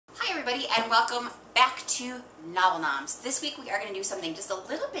everybody, and welcome back to NovelNoms. This week we are going to do something just a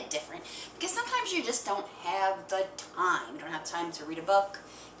little bit different because sometimes you just don't have the time. You don't have time to read a book.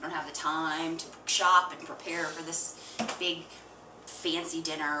 You don't have the time to shop and prepare for this big fancy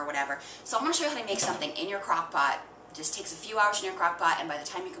dinner or whatever. So I'm going to show you how to make something in your crock pot. It just takes a few hours in your crock pot, and by the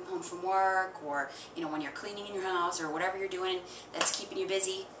time you come home from work, or when you're cleaning in your house or whatever you're doing that's keeping you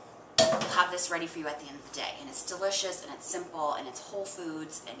busy, you'll have this ready for you at the end of the day. And it's delicious, and it's simple, and it's whole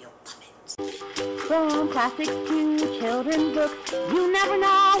foods, and you'll love it. From classics to children's books, you never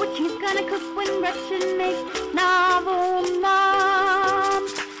know what she's gonna cook when Gretchen makes NovelNoms.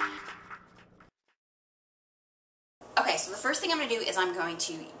 Okay, so the first thing I'm going to do is I'm going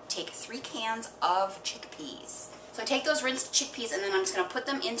to take 3 cans of chickpeas. So I take those rinsed chickpeas, and then I'm just going to put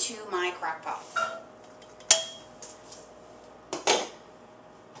them into my crock pot.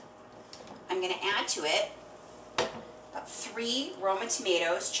 I'm going to add to it about 3 Roma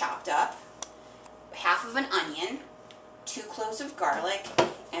tomatoes chopped up, half of an onion, 2 cloves of garlic,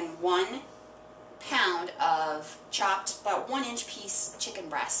 and 1 pound of chopped, about 1-inch piece chicken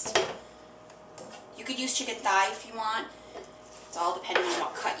breast. You could use chicken thigh if you want. It's all depending on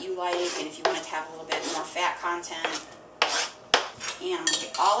what cut you like, and if you want it to have a little bit more fat content. And I'm going to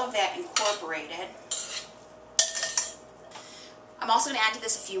get all of that incorporated. I'm also going to add to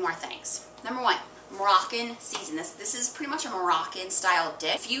this a few more things. Number 1, Moroccan season. This is pretty much a Moroccan style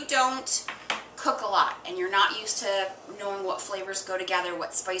dish. If you don't cook a lot and you're not used to knowing what flavors go together,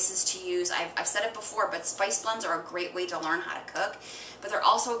 what spices to use, I've said it before, but spice blends are a great way to learn how to cook, but they're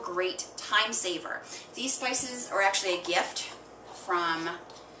also a great time saver. These spices are actually a gift from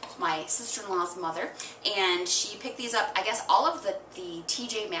my sister-in-law's mother, and she picked these up. I guess all of the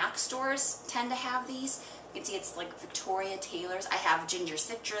TJ Maxx stores tend to have these. You can see it's like Victoria Taylor's. I have ginger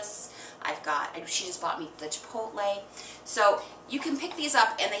citrus. She just bought me the chipotle. So you can pick these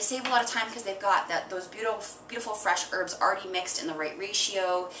up, and they save a lot of time because they've got those beautiful fresh herbs already mixed in the right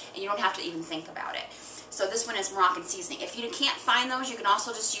ratio, and you don't have to even think about it. So this one is Moroccan seasoning. If you can't find those, you can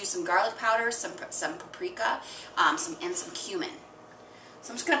also just use some garlic powder, some paprika, and some cumin.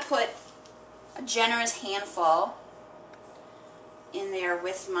 So I'm just going to put a generous handful in there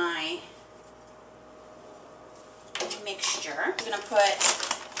with my mixture. I'm going to put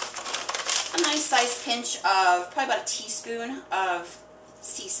a nice sized pinch of, probably about a teaspoon of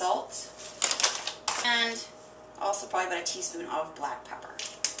sea salt, and also probably about a teaspoon of black pepper.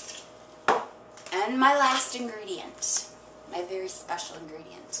 And my last ingredient, my very special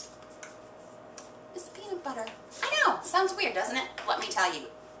ingredient, is the peanut butter. I know, sounds weird, doesn't it? Let me tell you,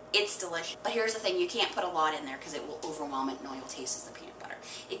 it's delicious. But here's the thing, you can't put a lot in there because it will overwhelm it, and all you'll taste is the peanut butter.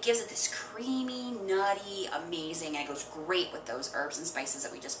 It gives it this creamy, nutty, amazing, and it goes great with those herbs and spices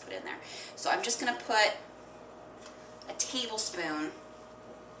that we just put in there. So I'm just going to put a tablespoon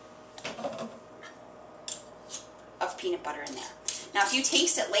of peanut butter in there. Now, if you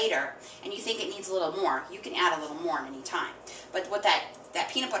taste it later and you think it needs a little more, you can add a little more at any time. But what that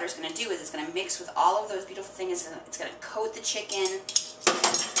peanut butter is going to do is it's going to mix with all of those beautiful things. It's going to coat the chicken.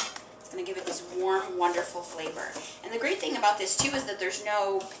 It's going to give it this warm, wonderful flavor. And the great thing about this, too, is that there's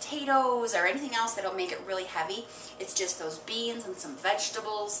no potatoes or anything else that'll make it really heavy. It's just those beans and some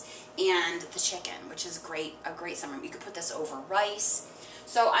vegetables and the chicken, which is great, a great summer. You could put this over rice.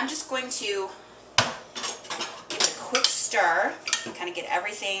 So I'm just going to give it a quick stir and kind of get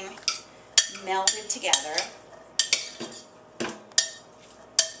everything melded together.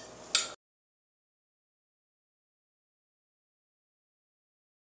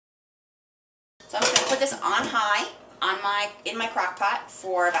 So I'm just going to put this on high in my crock pot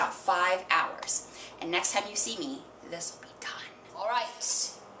for about 5 hours. And next time you see me, this will be done. All right,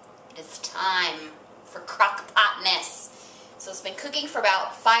 it is time for crock potness. So it's been cooking for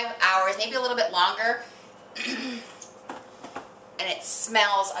about 5 hours, maybe a little bit longer. And it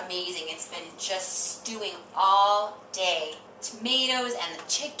smells amazing. It's been just stewing all day. Tomatoes and the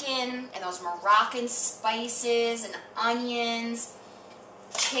chicken and those Moroccan spices and onions,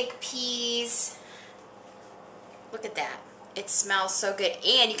 chickpeas. Look at that. It smells so good.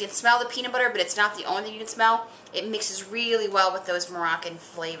 And you can smell the peanut butter, but it's not the only thing you can smell. It mixes really well with those Moroccan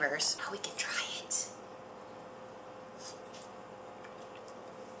flavors. Now we can try it.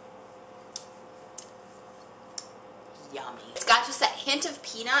 Yummy. It's got just that hint of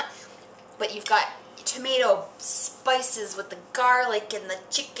peanut, but you've got tomato spices with the garlic and the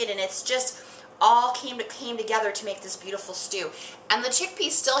chicken, and it's just all came together to make this beautiful stew. And the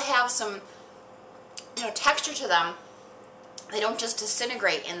chickpeas still have some texture to them. They don't just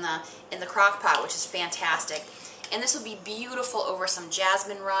disintegrate in the crock pot, which is fantastic. And this would be beautiful over some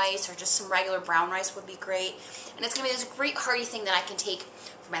jasmine rice, or just some regular brown rice would be great. And it's going to be this great hearty thing that I can take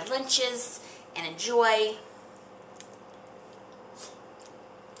for my lunches and enjoy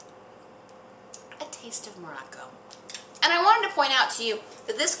a taste of Morocco. And I wanted to point out to you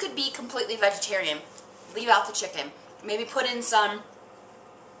that this could be completely vegetarian. Leave out the chicken. Maybe put in some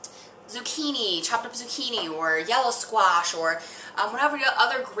zucchini, chopped up zucchini, or yellow squash, or whatever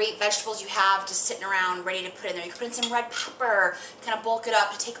other great vegetables you have just sitting around ready to put in there. You could put in some red pepper, kind of bulk it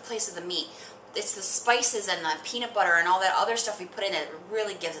up to take the place of the meat. It's the spices and the peanut butter and all that other stuff we put in it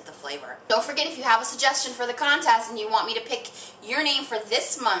really gives it the flavor. Don't forget, if you have a suggestion for the contest and you want me to pick your name for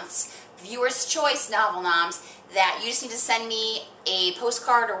this month's Viewer's Choice Novel Noms, that you just need to send me a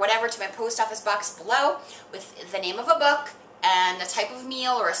postcard or whatever to my post office box below with the name of a book and a type of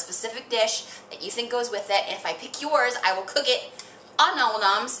meal or a specific dish that you think goes with it. And if I pick yours, I will cook it on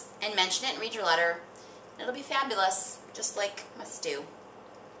NovelNoms and mention it and read your letter. And it'll be fabulous, just like my stew.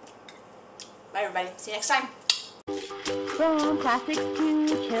 Bye everybody, see you next time. From classics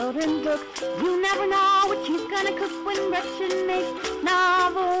to children's books, you never know what she's gonna cook when Gretchen makes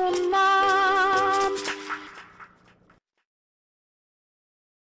novel